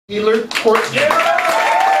Heisler, Courtney.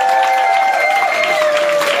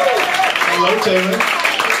 Hello, Taylor.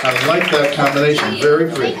 I like that combination.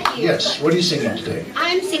 Very pretty. Yes. What are you singing today?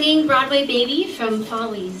 I'm singing Broadway Baby from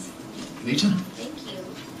Follies. Lita. Thank you.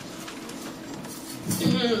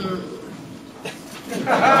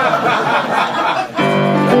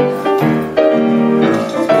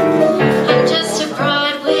 I'm just a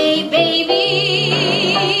Broadway baby,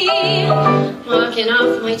 walking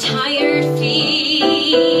off my tired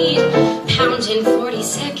feet, pounding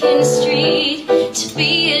 42nd Street to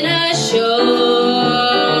be in a show.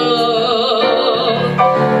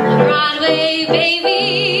 A Broadway baby,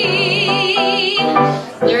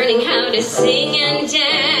 learning how to sing and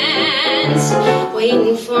dance,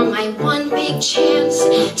 waiting for my one big chance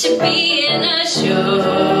to be in a show.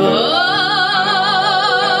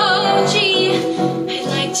 Gee, I'd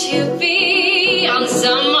like to be on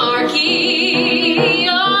some marquee,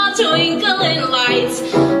 all twinkling lights,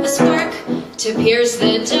 a spark to pierce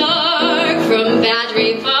the dark, from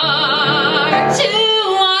Battery Park to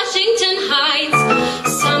Washington Heights.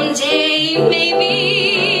 Someday,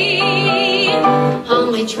 maybe, all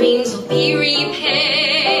my dreams will be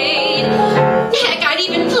repaid. Heck, I'd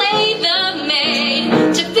even play the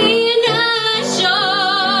maid to be in a show.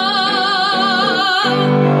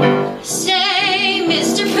 Say,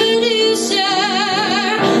 Mr. Producer,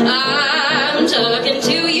 I'm talking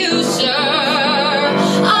to you, sir.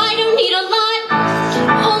 I don't need a lot,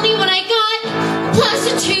 only what I got, plus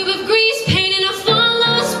a tube of grease paint and a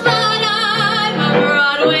follow spot. I'm a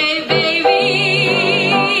Broadway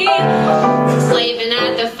baby, slaving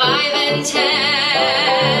at the 5 and 10,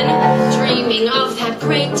 dreaming of that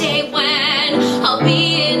great day when I'll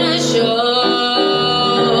be in a show.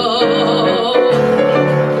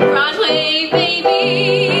 Broadway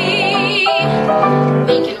baby,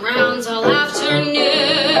 making rounds all afternoon,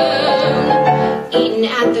 eating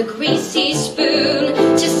at the greasy spoon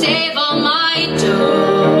to save all my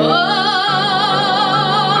dough.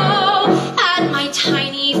 At my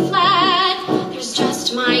tiny flat, there's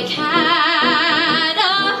just my cat,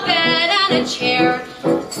 a bed and a chair.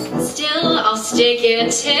 Still, I'll stick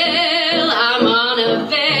it till I'm on a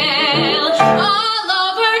veil all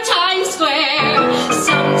over Times Square.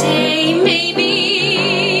 Someday, maybe,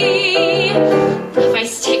 if I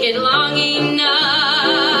stick it long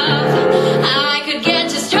enough, I could get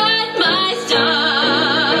to strut my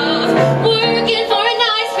stuff, working for a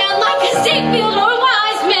nice man like a Ziegfeld or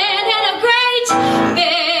Wiseman and a great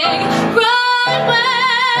big Broadway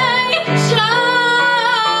show.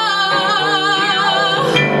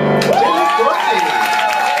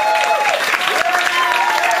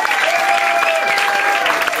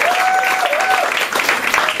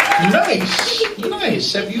 Nice.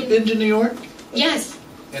 Nice. Have you been to New York? Yes.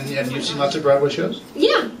 And you've seen lots of Broadway shows?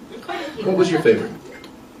 Yeah. Quite a few. What was your favorite?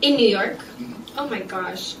 In New York? Oh my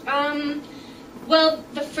gosh. Well,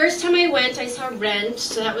 the first time I went, I saw Rent,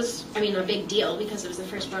 so that was, a big deal because it was the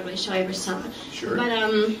first Broadway show I ever saw. Sure. But,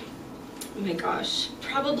 oh my gosh.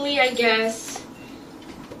 Probably, I guess,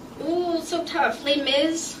 ooh, so tough. Les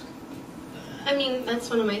Mis? That's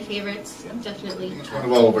one of my favorites, definitely. It's one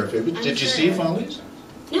of all of our favorites. I'm Did you sure. see Follies?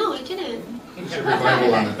 No, I didn't. There's a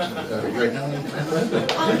revival on it right now.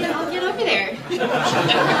 I'll get over there.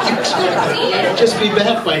 Just be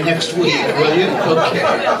back by next week, will you? Okay.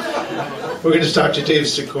 We're going to talk to Dave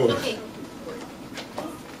Sikora. Okay.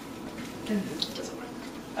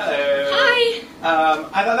 Hello. Hi.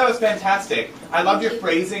 I thought that was fantastic. I loved your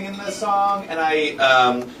phrasing in the song, and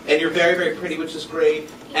and you're very, very pretty, which is great.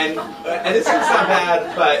 And this doesn't sound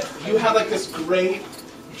bad, but you have like this great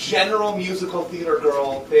general musical theater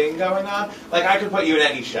girl thing going on. Like, I could put you in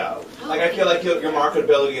any show. Like, I feel like your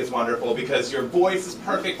marketability is wonderful because your voice is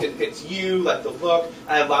perfect, it fits you, like the look,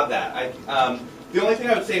 and I love that. The only thing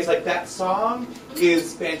I would say is, like, that song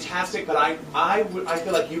is fantastic, but I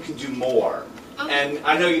feel like you can do more. And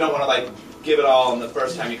I know you don't want to, like, give it all on the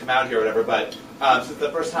first time you come out here or whatever, but since the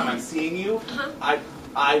first time I'm seeing you,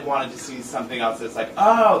 I wanted to see something else that's like,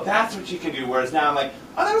 oh, that's what you can do, whereas now I'm like,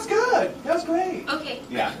 oh, that was good, that was great. Okay.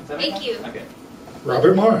 Yeah. Does that make Thank sense? you. Okay.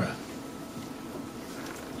 Robert Mara.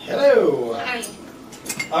 Hello. Hi.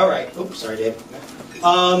 All right. Oops, sorry, Dave.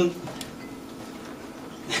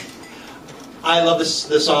 I love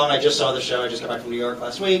this song. I just saw the show. I just got back from New York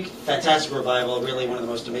last week. Fantastic revival. Really one of the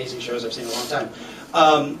most amazing shows I've seen in a long time.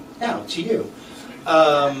 Now, to you.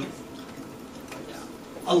 A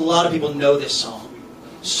lot of people know this song.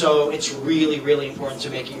 So it's really, really important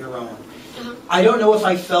to make it your own. I don't know if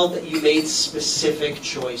I felt that you made specific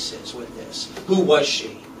choices with this. Who was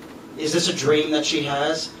she? Is this a dream that she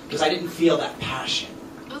has? Because I didn't feel that passion.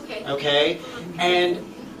 Okay. Okay? And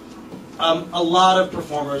A lot of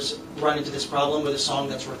performers run into this problem with a song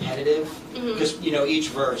that's repetitive, because each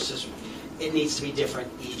verse it needs to be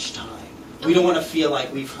different each time. We don't want to feel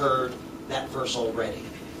like we've heard that verse already.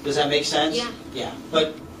 Does that make sense? Yeah. Yeah.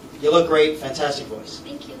 But you look great. Fantastic voice.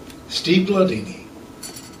 Thank you. Steve Bladini.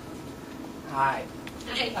 Hi.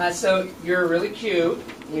 Hi. So you're really cute.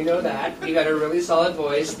 We know that. You got a really solid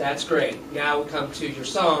voice. That's great. Now we come to your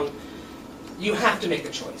song. You have to make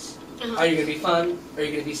a choice. Are you going to be fun? Or are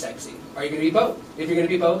you going to be sexy? Are you going to be both? If you're going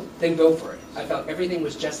to be both, then go for it. I felt everything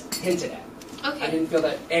was just hinted at. Okay. I didn't feel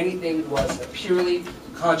that anything was a purely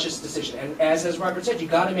conscious decision. And as Robert said, you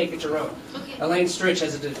got to make it your own. Okay. Elaine Stritch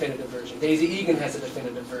has a definitive version. Daisy Egan has a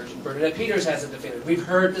definitive version. Bernadette Peters has a definitive. We've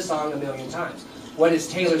heard the song a million times. What is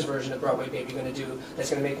Taylor's version of Broadway Baby going to do that's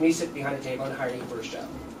going to make me sit behind a table and hire you for a show?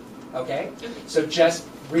 Okay? So just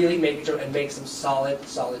really make it your own and make some solid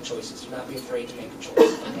choices. Do not be afraid to make a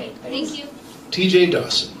choice. Okay. Thank you. TJ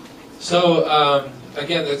Dawson. So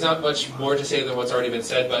again, there's not much more to say than what's already been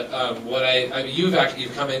said. But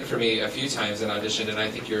you've come in for me a few times in audition, and I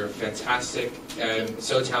think you're fantastic and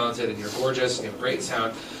so talented, and you're gorgeous and you have great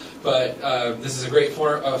sound. But this is a great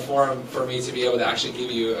forum for me to be able to actually give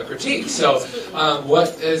you a critique. So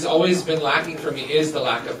what has always been lacking for me is the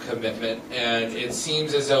lack of commitment, and it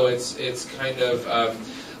seems as though it's kind of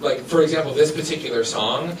like, for example, this particular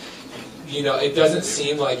song. It doesn't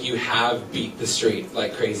seem like you have beat the street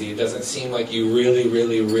like crazy. It doesn't seem like you really,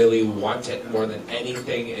 really, really want it more than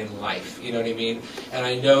anything in life. You know what I mean? And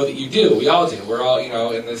I know that you do. We all do. We're all,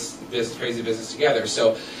 in this crazy business together.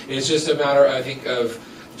 So it's just a matter, I think, of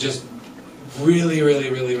just really, really,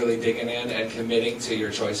 really, really digging in and committing to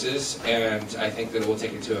your choices. And I think that it will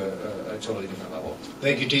take you to a totally different level.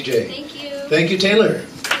 Thank you, TJ. Thank you. Thank you, Taylor.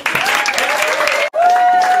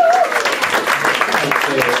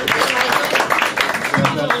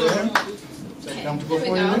 Is that comfortable Here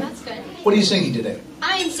for we you? go. That's good. What are you singing today?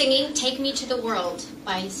 I'm singing "Take Me to the World"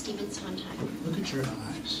 by Stephen Sondheim. Look at your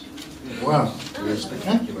eyes. Wow, you're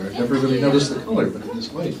spectacular. I've never really noticed the color, but it is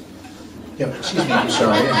white. Yeah, excuse me, I'm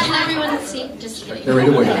sorry. Let everyone see. Just kidding. Carried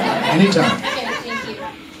away. Anytime. Okay, thank you.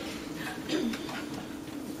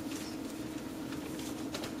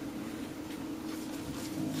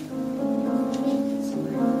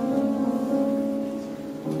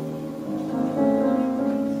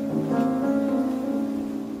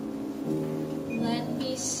 Let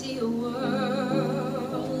me see a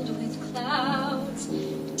world with clouds.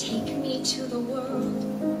 Take me to the world.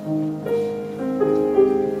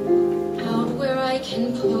 Out where I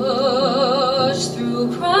can push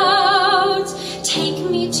through crowds. Take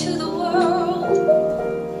me to the world.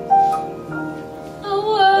 A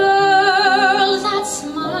world that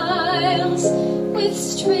smiles with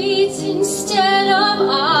streets instead of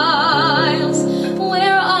aisles.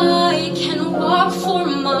 Where I can walk for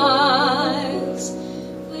miles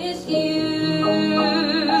with you.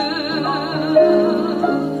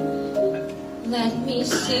 Let me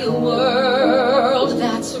see a world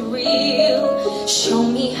that's real. Show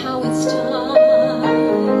me how it's done.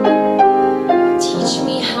 Teach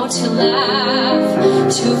me how to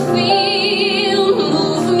laugh, to feel.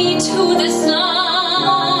 Move me to the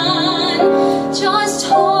sun. Just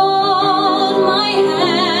hold my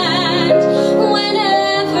hand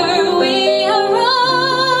whenever we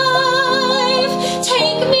arrive.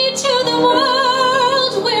 Take me to the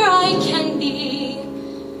world where I can be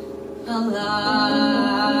alive.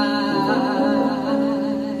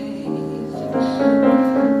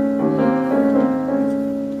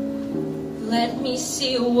 Let me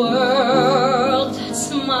see a world that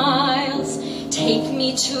smiles. Take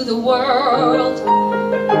me to the world.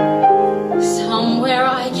 Somewhere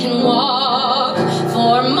I can walk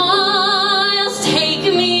for miles.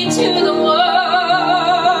 Take me to the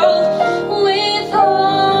world. With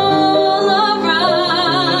all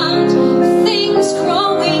around things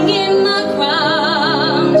growing in the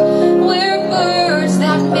ground. Where birds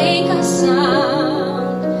that make a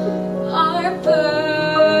sound are birds.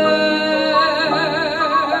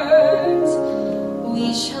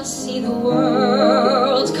 We shall see the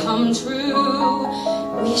world come true.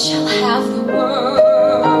 We shall have the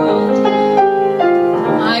world.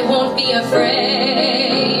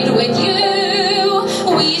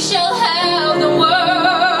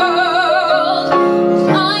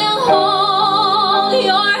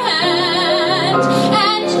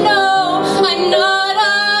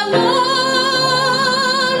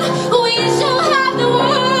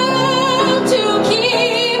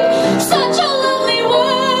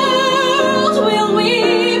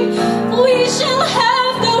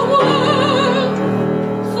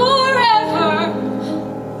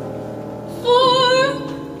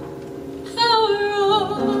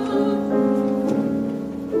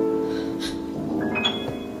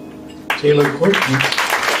 Taylor Courtney.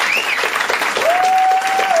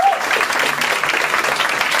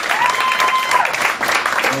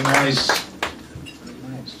 Very nice.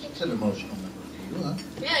 Very nice. It's an emotional number for you, huh?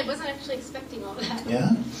 Yeah, I wasn't actually expecting all that.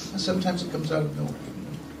 Yeah? Sometimes it comes out of nowhere.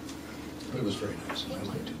 But it was very nice. I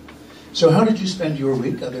liked it. So how did you spend your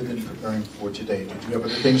week other than preparing for today? Did you have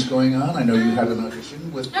other things going on? I know you had an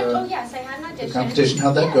audition with Oh, yes, I had an audition. the competition.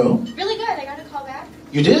 How'd that go? Really good. I got a call back.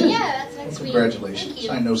 You did? Yeah, that's next week. Congratulations. Thank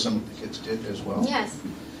you. I know some of the kids did as well. Yes,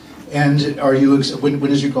 And are you,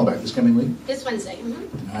 when is your call back? This coming week? this Wednesday.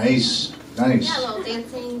 Mm-hmm. Nice. Nice. Yeah, a little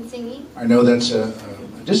dancing, singing. I know that's a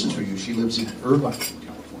distance for you. She lives in Irvine,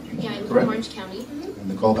 California. Yeah, I live in correct? Orange County. Mm-hmm. And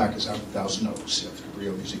the callback is out of Thousand Oaks at the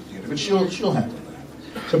Cabrillo Music Theater. But she'll handle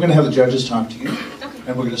that. So I'm going to have the judges talk to you. Okay. And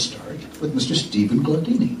we're going to start with Mr. Stephen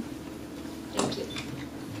Glaudini. Thank you.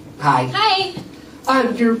 Hi. Hi.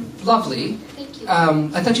 You're lovely. Thank you.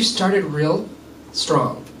 I thought you started real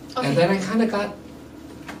strong. Okay. And then I kind of got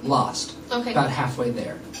lost. Okay. About halfway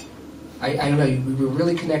there. I don't know, we were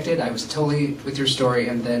really connected. I was totally with your story,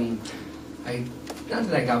 and then not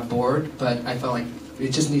that I got bored, but I felt like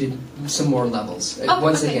it just needed some more levels.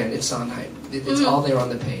 Once okay. again, it's Sondheim. It's all there on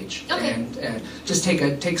the page. Okay. And just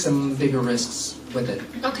take some bigger risks with it.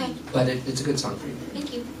 Okay. But it's a good song for you.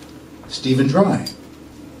 Thank you. Stephen Dry.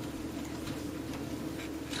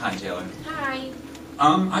 Hi, Taylor. Hi.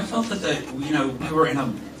 I felt that we were in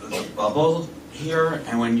a bubble here,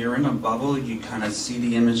 and when you're in a bubble, you kind of see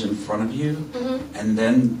the image in front of you, Mm-hmm. and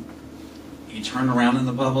then you turn around in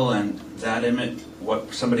the bubble, and that image,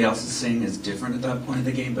 what somebody else is seeing, is different at that point of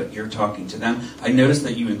the game, but you're talking to them. I noticed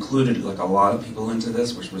that you included like a lot of people into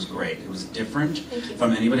this, which was great. It was different Thank you.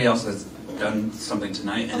 from anybody else that's done something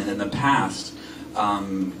tonight, and in the past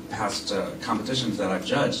competitions that I've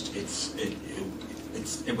judged,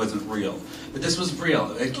 it wasn't real. But this was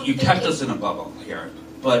real. You kept us in a bubble here,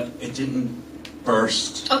 but it didn't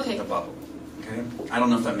burst Okay. the bubble. Okay? I don't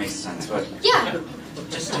know if that makes sense, but Yeah.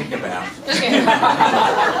 just take a bath. Okay.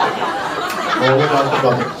 All about the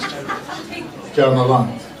bubbles. John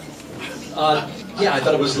Lalonde. Yeah, I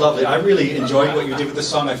thought it was lovely. I really enjoyed what you did with the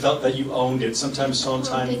song. I felt that you owned it. Sometimes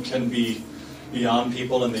Sondheim can be beyond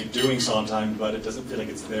people and they're doing Sondheim, but it doesn't feel like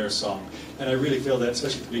it's their song. And I really feel that,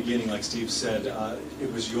 especially at the beginning, like Steve said, it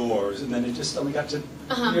was yours. And then it just, when we got to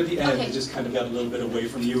near the end, Okay. it just kind of got a little bit away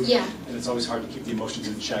from you. Yeah. And it's always hard to keep the emotions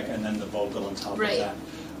in check, and then the vocal on top Right. of that.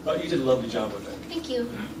 But you did a lovely job with it. Thank you.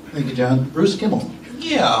 Thank you, John. Bruce Kimmel.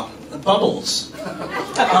 Yeah, the bubbles.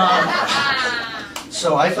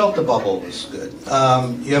 So I felt the bubble was good.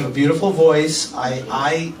 You have a beautiful voice.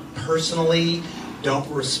 I personally don't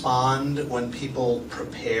respond when people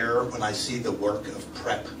prepare, when I see the work of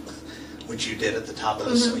prep, which you did at the top of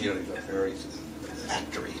the song. You're very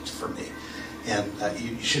actory for me. And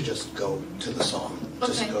you should just go to the song.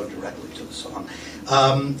 Just Okay. go directly to the song.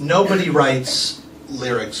 Nobody writes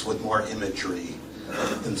lyrics with more imagery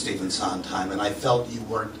than Stephen Sondheim, and I felt you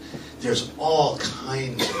weren't. There's all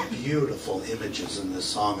kinds of beautiful images in this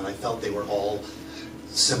song, and I felt they were all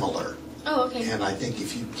similar. Oh, okay. And I think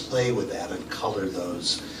if you play with that and color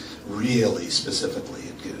those really specifically,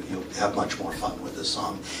 you'll have much more fun with this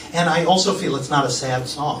song. And I also feel it's not a sad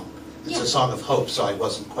song. It's Yeah. a song of hope, so I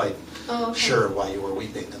wasn't quite Okay. sure why you were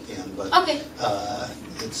weeping at the end. But Okay.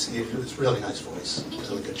 it's really nice voice.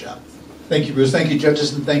 Really good job. Thank you, Bruce. Thank you,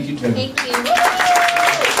 judges, and thank you, Tim. Thank you.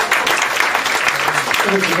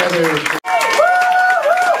 Put it together. How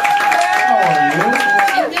are you?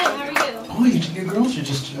 I'm good. How are you? Oh, you girls are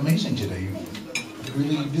just amazing today. You're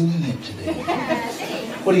really doing it today.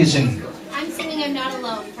 What are you singing? I'm singing I'm Not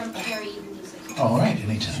Alone from Carrie Music. All right,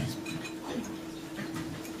 anytime.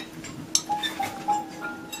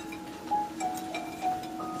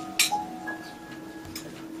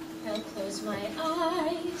 I'll close my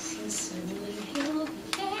eyes and suddenly he'll be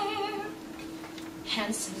there.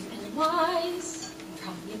 Handsome and wise, and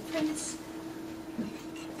probably a prince.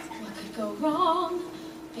 What could go wrong?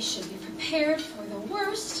 I should be prepared for the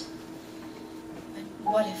worst.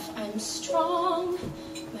 But what if I'm strong?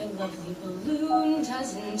 My lovely balloon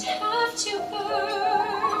doesn't have to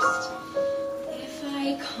burst. If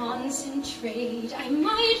I concentrate, I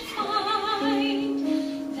might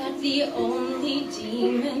find that the only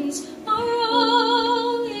demons are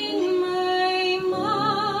all in my mind.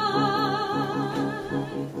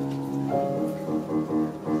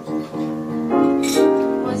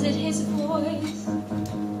 Was it his voice?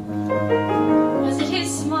 Was it his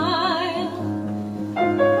smile? I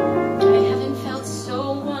haven't felt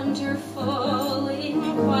so wonderful in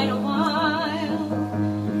quite a while.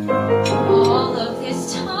 All of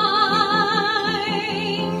this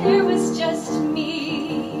time, there was just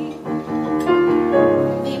me.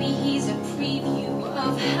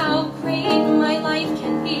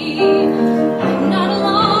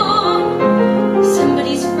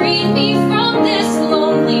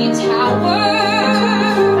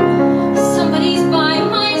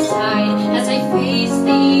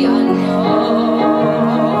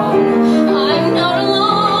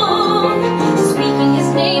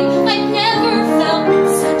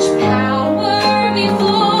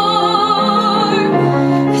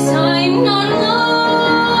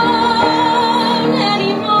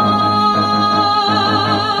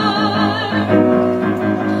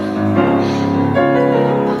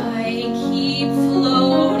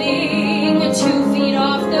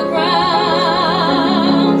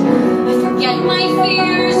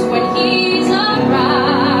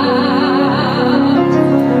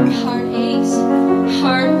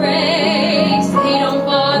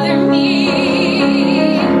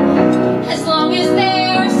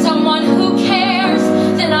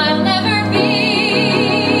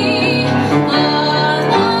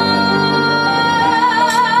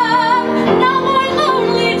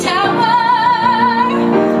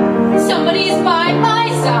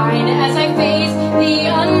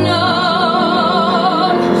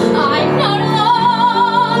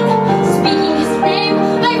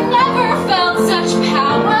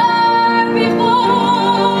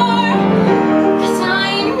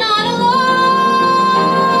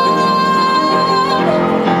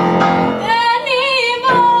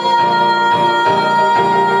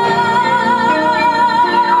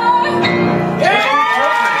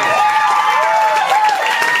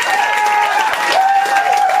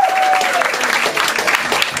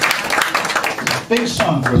 bass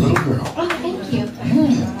song for a little girl. Oh, thank you.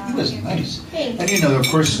 Yeah, it was nice. Thanks. And you know, of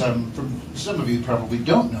course, from some of you probably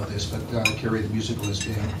don't know this, but Carrie the Musical is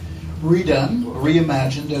being redone,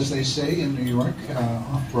 reimagined, as they say, in New York, off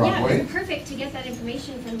Yeah, Broadway. it was perfect to get that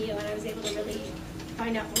information from you, and I was able to really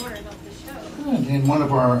find out more about the show. Good. And one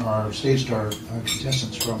of our stage star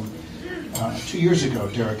contestants from 2 years ago,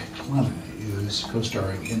 Derek Clement, is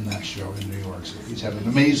co-starring in that show in New York. So he's had an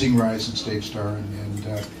amazing rise in stage star, and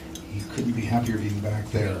he couldn't be happier being back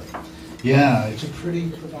there. Yeah, it's a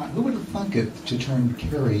pretty. Who would have thunk it to turn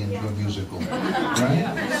Carrie into a musical, right?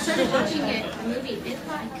 I started watching it, the movie,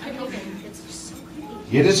 I couldn't even, it's just so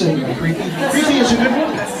creepy. It is a creepy. Creepy is a good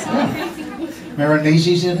movie. Yeah. Mara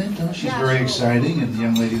Maisie's in it. Oh, she's very exciting, and the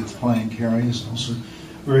young lady that's playing Carrie is also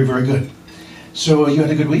very, very good. So you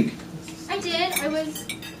had a good week? I did. I was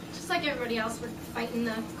just like everybody else. We're fighting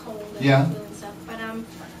the cold and Yeah. flu and stuff. But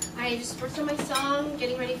I just worked on my song,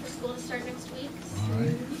 getting ready for school to start next week. All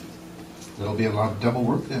right. There'll be a lot of double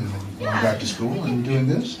work then when going back to school and doing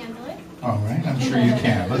this. Handle it. All right, I'm sure you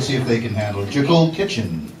can. Let's see if they can handle it. Jekyll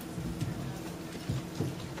Kitchen.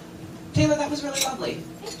 Taylor, that was really lovely.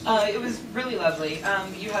 It was really lovely.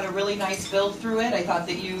 You had a really nice build through it. I thought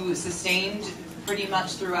that you sustained pretty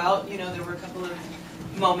much throughout. You know, there were a couple of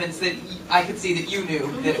moments that I could see that you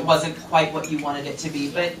knew that it wasn't quite what you wanted it to be.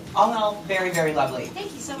 But all in all, very, very lovely.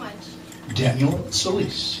 Thank you so much. Daniel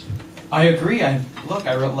Solis. I agree. I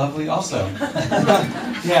wrote lovely also.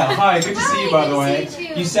 Yeah, hi, good to see you, by the way. Good to see you,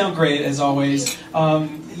 too. You sound great, as always.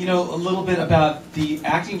 You know, a little bit about the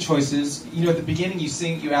acting choices. You know, at the beginning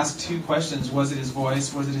you ask two questions. Was it his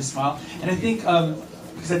voice? Was it his smile? And I think,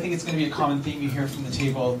 because I think it's going to be a common theme you hear from the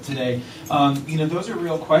table today, you know, those are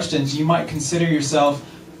real questions. You might consider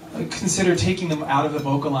taking them out of the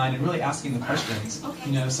vocal line and really asking the questions. Okay.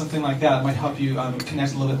 You know, something like that might help you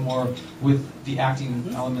connect a little bit more with the acting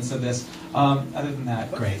elements of this. Other than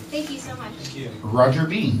that, great. Thank you so much. Thank you. Roger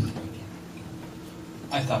Bean.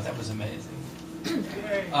 I thought that was amazing.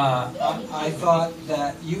 I thought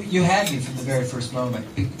that you had me from the very first moment.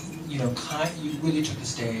 You know, you really took the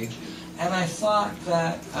stage, and I thought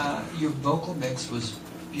that your vocal mix was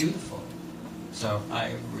beautiful. So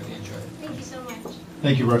I really enjoyed it. Thank you so much.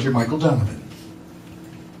 Thank you, Roger. Michael Donovan.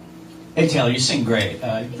 Hey Taylor, you sing great.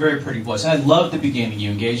 Very pretty voice. I love the beginning. You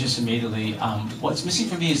engage us immediately. What's missing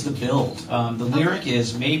for me is the build. The lyric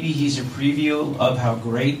is, maybe he's a preview of how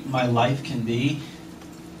great my life can be.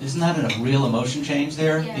 Isn't that a real emotion change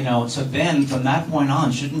there? Yeah. You know, so then from that point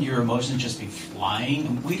on, shouldn't your emotions just be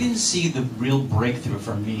flying? We didn't see the real breakthrough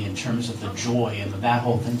from me in terms of the joy and that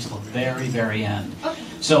whole thing till the very, very end. Okay.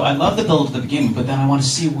 So I love the build at the beginning, but then I want to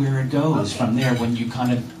see where it goes from there when you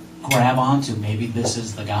kind of grab onto maybe this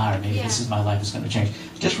is the guy or maybe this is my life is going to change.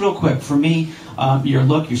 Just real quick, for me, your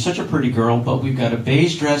look, you're such a pretty girl, but we've got a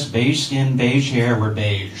beige dress, beige skin, beige hair, we're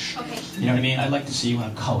beige. Okay. You know what I mean? I'd like to see you in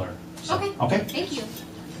a color. So, okay? Thank you.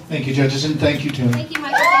 Thank you, judges, and thank you, Tim. Thank you,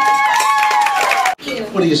 Michael. Thank you.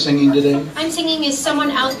 What are you singing today? I'm singing Is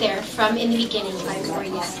Someone Out There from In the Beginning by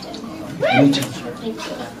Roy Easton. Me too. Thank you.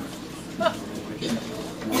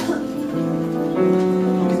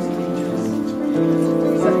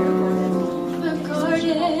 The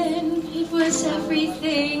garden, it was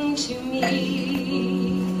everything to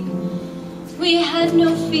me. We had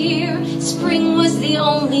no fear, spring was the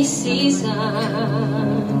only season.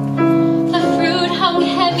 The fruit hung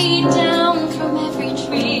heavy down from every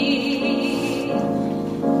tree.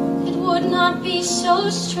 It would not be so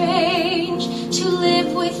strange to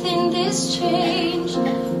live within this change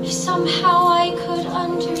if somehow I could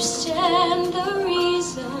understand the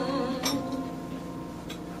reason.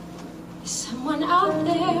 Is someone out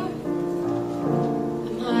there?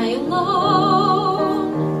 Am I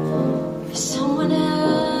alone? Is someone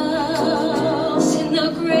else in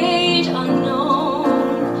the great unknown?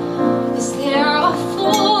 Is there a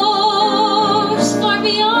force far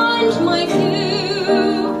beyond my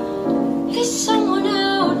view? Is someone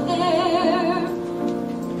out there?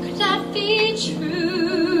 Could that be true?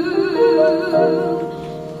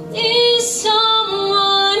 Is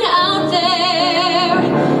someone out there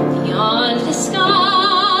beyond the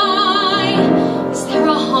sky? Is there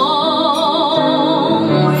a home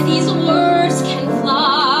where these words can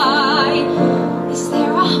fly? Is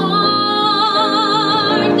there a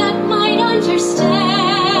heart that might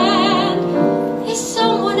understand? Is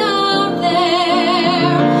someone out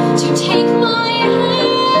there to take my hand?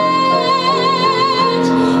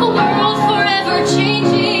 A world forever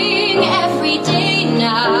changing every day.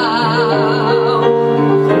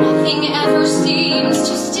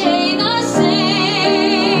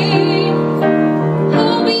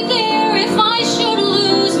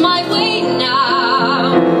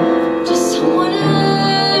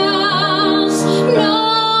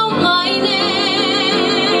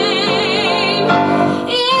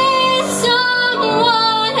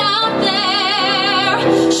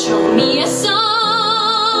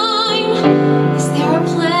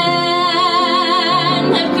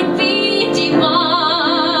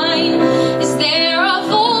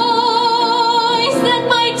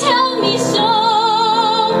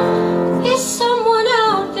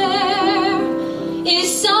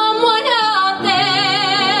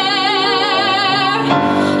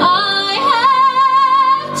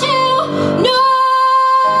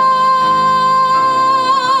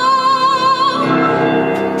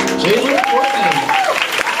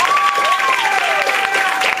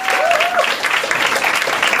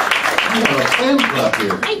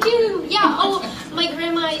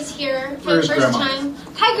 Where's first Grandma? time.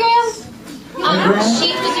 Hi, Graham. Hi, Grandma. She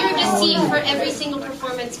reserved a seat for every single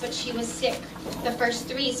performance, but she was sick the first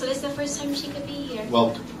 3, so this is the first time she could be here.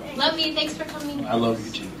 Welcome. Love you. Thanks for coming. I love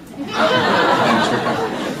you too. Thanks for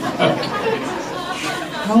coming.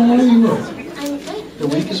 How are you? I'm good. The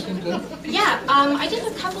week has been good? Yeah, I did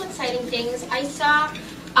a couple exciting things. I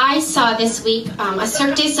saw this week a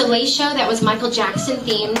Cirque du Soleil show that was Michael Jackson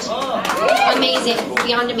themed. Amazing,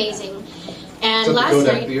 beyond amazing. And So the last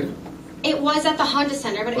Kodak night, Theater? it was at the Honda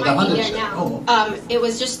Center, but it Oh, the might be Honda there Center. now. Oh. It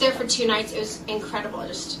was just there for 2 nights. It was incredible,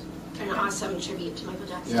 just an awesome tribute to Michael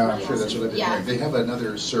Jackson. Yeah, I'm Really sure that's awesome. what I've been Yeah. hearing. They have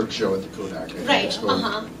another Cirque show at the Kodak. I think Right, it's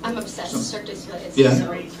called I'm obsessed with Cirque du Soleil. It's Yeah. so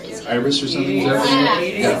crazy. Iris or something? Is that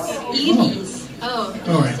Yeah. Edie's. Oh.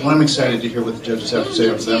 All right. Well, I'm excited to hear what the judges have to say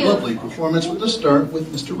Me after that too. lovely performance. We're going to start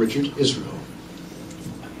with Mr. Richard Israel.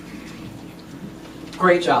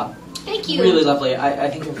 Great job. Thank you. Really lovely. I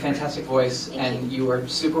think you have a fantastic voice, and you are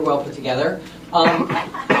super well put together.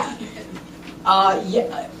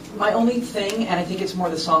 Yeah, my only thing, and I think it's more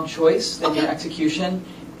the song choice than your execution,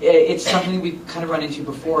 it's something we've kind of run into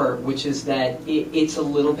before, which is that it's a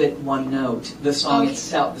little bit one note. The song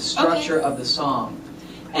itself, the structure of the song.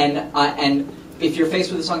 And if you're faced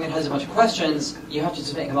with a song that has a bunch of questions, you have to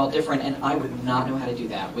just make them all different, and I would not know how to do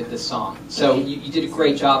that with this song. So you did a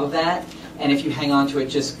great job of that, and if you hang on to it,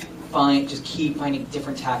 just keep finding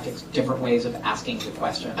different tactics, different ways of asking the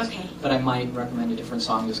questions. Okay. But I might recommend a different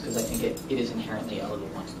song just because I think it is inherently a little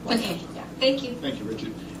one. Okay. Yeah. Thank you. Thank you,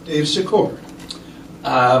 Richard. Dave Sikor.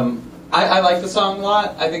 I like the song a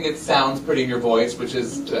lot. I think it sounds pretty in your voice, which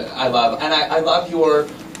is I love. And I love your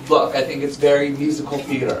look. I think it's very musical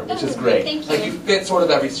theater, which is great. Thank you. Like you fit sort of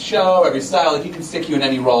every show, every style. Like you can stick you in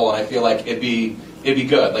any role, and I feel like it'd be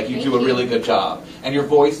good. Like you do a really good job, and your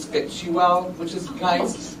voice fits you well, which is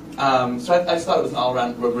nice. So I just thought it was an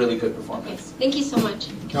all-around really good performance. Thank you so much.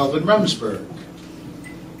 Calvin Rumsberg.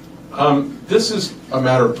 This is a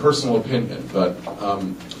matter of personal opinion, but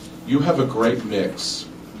you have a great mix.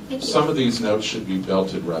 Thank you. Some of these notes should be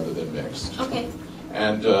belted rather than mixed. Okay.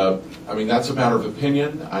 And I mean, that's a matter of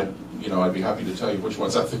opinion. I'd be happy to tell you which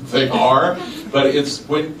ones I think they are. But it's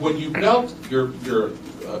when you belt,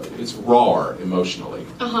 it's raw emotionally.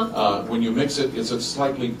 When you mix it, it's a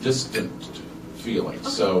slightly distant feeling. Okay.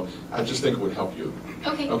 So I just think it would help you.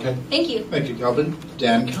 Okay. Okay. Thank you. Thank you, Calvin.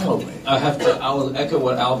 Dan Calloway. I will echo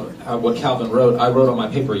what Calvin wrote. I wrote on my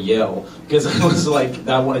paper "yell" because I was like,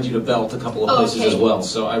 I wanted you to belt a couple of places as well.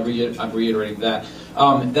 So I'm reiterating that.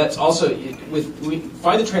 That's also we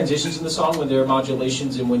find the transitions in the song when there are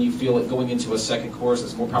modulations and when you feel it going into a second chorus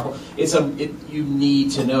that's more powerful. You need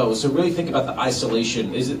to know. So really think about the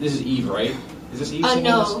isolation. This is Eve, right? Is this Eve singing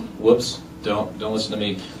no. this? Whoops. Don't listen to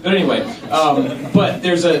me. But anyway, but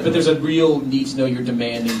there's a real need to know. You're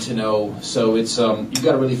demanding to know. So it's you've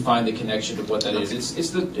got to really find the connection to what that is. It's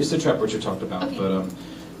the trap Richard talked about. Okay.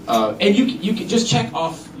 But and you can just check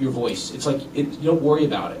off your voice. It's like you don't worry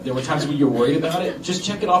about it. There were times when you're worried about it. Just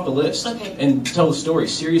check it off the list and tell the story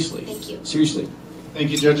seriously. Thank you. Seriously. Thank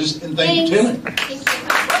you, judges, and thank you, Taylor. Thank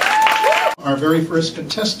you. Our very first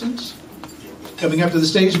contestant coming up to the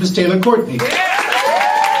stage, Miss Taylor Courtney.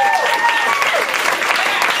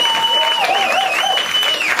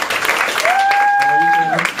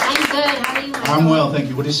 I'm well, thank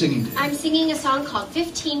you. What are you singing today? I'm singing a song called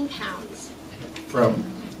 15 Pounds. From?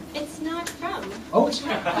 It's not from. Oh, it's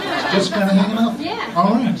not. Just kind of hanging out? Yeah.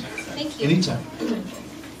 All right. Thank you. Anytime.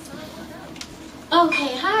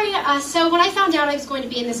 Okay, hi. So when I found out I was going to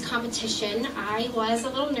be in this competition, I was a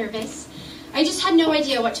little nervous. I just had no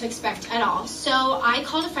idea what to expect at all. So I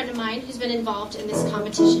called a friend of mine who's been involved in this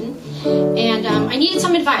competition, and I needed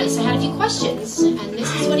some advice. I had a few questions, and this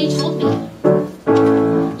is what he told me.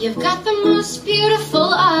 You've got the most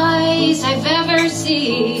beautiful eyes I've ever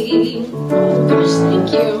seen. Oh gosh,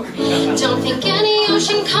 thank you. Don't think any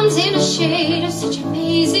ocean comes in a shade of such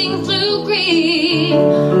amazing blue-green.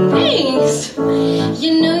 Thanks.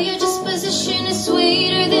 You know your disposition is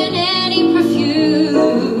sweeter than any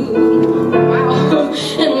perfume. Wow.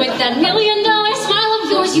 And with that $1 million smile of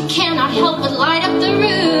yours, you cannot help but light up the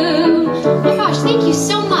room. Oh my gosh, thank you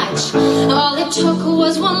so much. All it took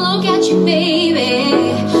was one look at you, baby.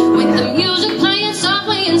 With the music playing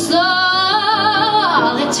softly and slow.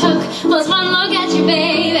 All it took was one look at you,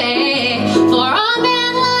 baby. For a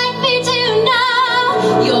man like me to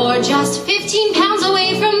know you're just 15 pounds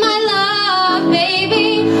away from my love,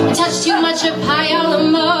 baby. I touched too much of High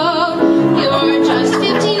Alamo. You're just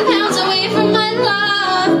 15 pounds away from my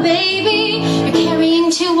love, baby. You're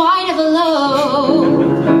carrying too wide of a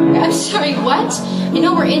load. I'm sorry, what? I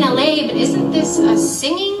know we're in LA, but isn't this a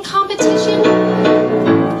singing competition?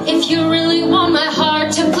 If you really want my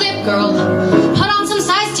heart to flip, girl,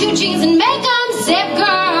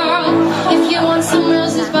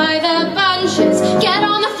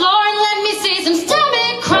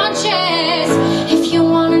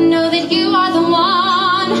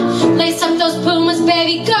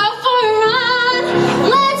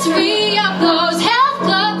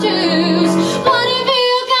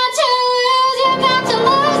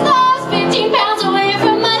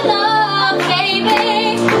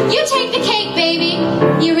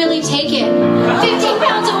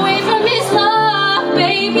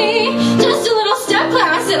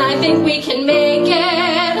 think we can make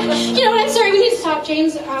it. You know what? I'm sorry. We need to stop,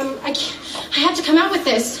 James. I have to come out with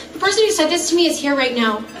this. The person who said this to me is here right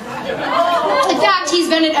now. In fact, he's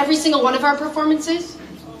been at every single one of our performances.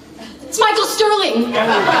 It's Michael Sterling. I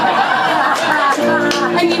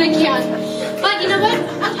mean, I can't. But you know what? I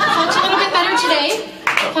felt a little bit better today.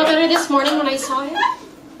 I felt better this morning when I saw him.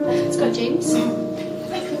 Let's go, James. I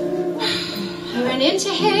ran into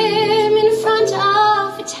him in front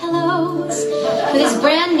of Vitello's with his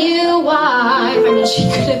brand new wife. I mean, she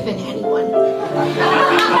could have been anyone. I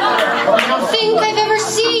don't think I've ever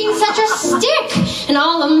seen such a stick in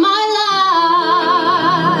all of my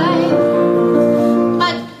life.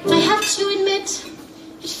 But I have to admit,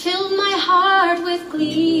 it filled my heart with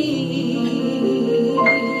glee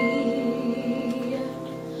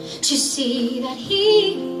to see that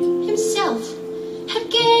he himself had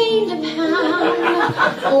gained a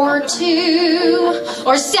pound or 2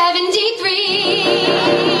 or 73.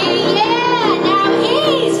 Yeah, now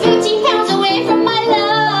he's 15 pounds away from my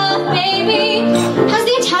love, baby. How's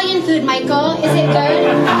the Italian food, Michael? Is it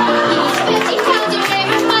good? He's 15 pounds away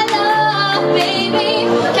from my love, baby.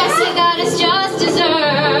 Guess he got his just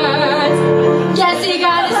desserts. Guess he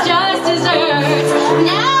got his just desserts.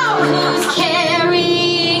 Now who's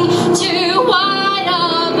carrying too wide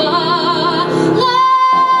of a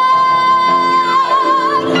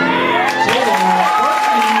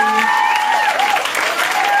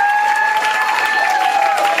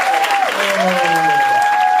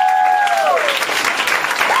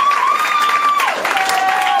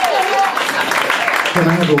Can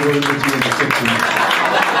I have a word with you in the kitchen?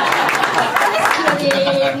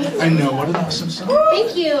 I know, what an awesome song.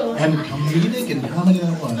 Thank you. And comedic and comedy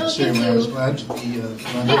that was. Oh, Sarah, thank I was you. glad to be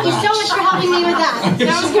Thank you so much for helping me with that.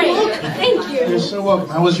 That was great. Thank you. You're so welcome.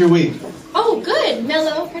 How was your week? Oh, good.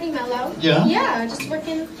 Mellow, pretty mellow. Yeah? Yeah, just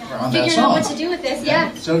working, On that figuring song. out what to do with this.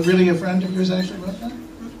 Yeah. So really a friend of yours actually wrote that?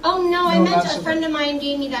 Oh, no, I No, meant not a so- friend of mine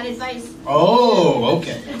gave me that advice. Oh,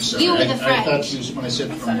 okay. I'm sorry. You were the I friend. thought you, when I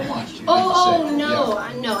said from the watch. you Oh, didn't say. no.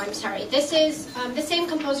 Yeah. No, I'm sorry. This is the same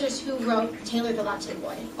composers who wrote Taylor the Latte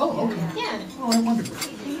Boy. Oh, okay. Yeah. Oh, wonderful.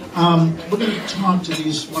 We're going to talk to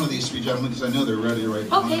one of these three gentlemen because I know they're ready right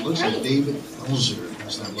now. Okay, It looks great. like David Heisler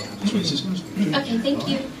has that look on his face. He's going to speak. Okay, thank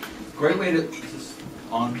you. Great way to...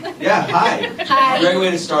 On? Yeah, hi. Hi. Great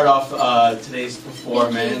way to start off today's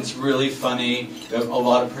performance. Really funny. You have a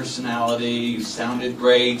lot of personality. You sounded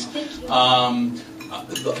great. Thank you.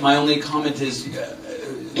 My only comment is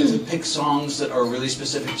to pick songs that are really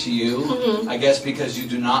specific to you. Mhm. I guess because you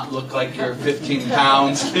do not look like you're 15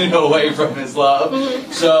 pounds away from his love.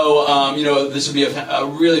 Mhm. So, this would be a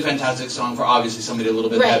really fantastic song for obviously somebody a little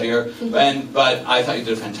bit Right. heavier. Mhm. But I thought you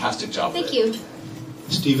did a fantastic job. Thank you.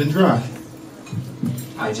 Stephen Dry.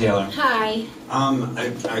 Hi, Taylor. Hi.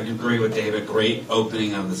 I agree with David. Great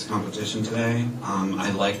opening of this competition today.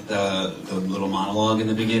 I liked the little monologue in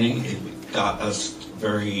the beginning. It got us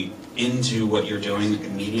very into what you're doing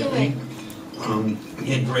immediately. You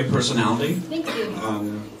had great personality. Thank you.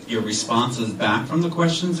 Your responses back from the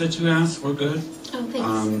questions that you asked were good. Oh,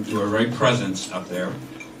 thanks. You were very present up there.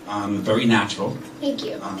 Very natural. Thank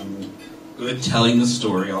you. Good telling the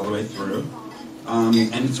story all the way through. And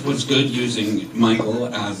it was good using Michael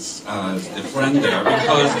as a friend there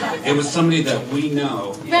because it was somebody that we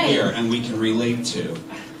know Right. here and we can relate to.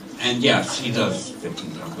 And yes, he does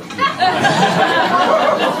 15 pounds.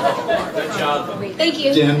 Good job. Thank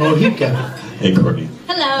you. Dan Mojica. Hey, Courtney.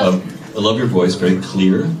 Hello. I love your voice, very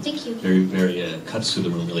clear. Thank you. Very cuts through the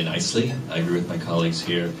room really nicely. I agree with my colleagues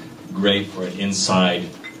here. Great for an inside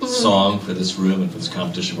song for this room and for this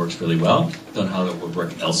competition, works really well. Don't know how that would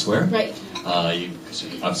work elsewhere. Right. You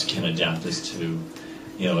obviously can't adapt this to,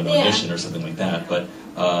 an audition or something like that. But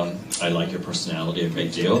I like your personality a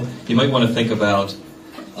great deal. You might want to think about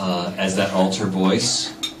as that altar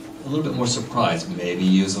voice, a little bit more surprise. Maybe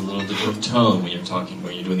use a little different tone when you're talking,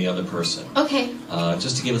 when you're doing the other person. Okay.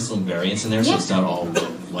 Just to give us some variance in there, so it's not all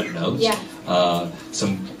one note. Yeah.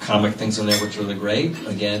 Some comic things in there which are really great.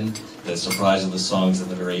 Again, the surprise of the songs at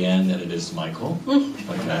the very end that it is Michael.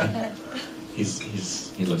 Okay.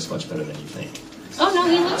 He looks much better than you think. Oh, no,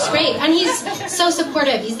 he looks great. And he's so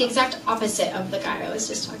supportive. He's the exact opposite of the guy I was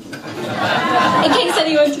just talking about. In case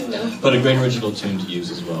anyone didn't know. But a great original tune to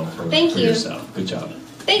use as well for Thank you. yourself. Good job.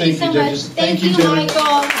 Thank you so much. judges. Thank you, David.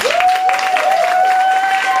 Michael.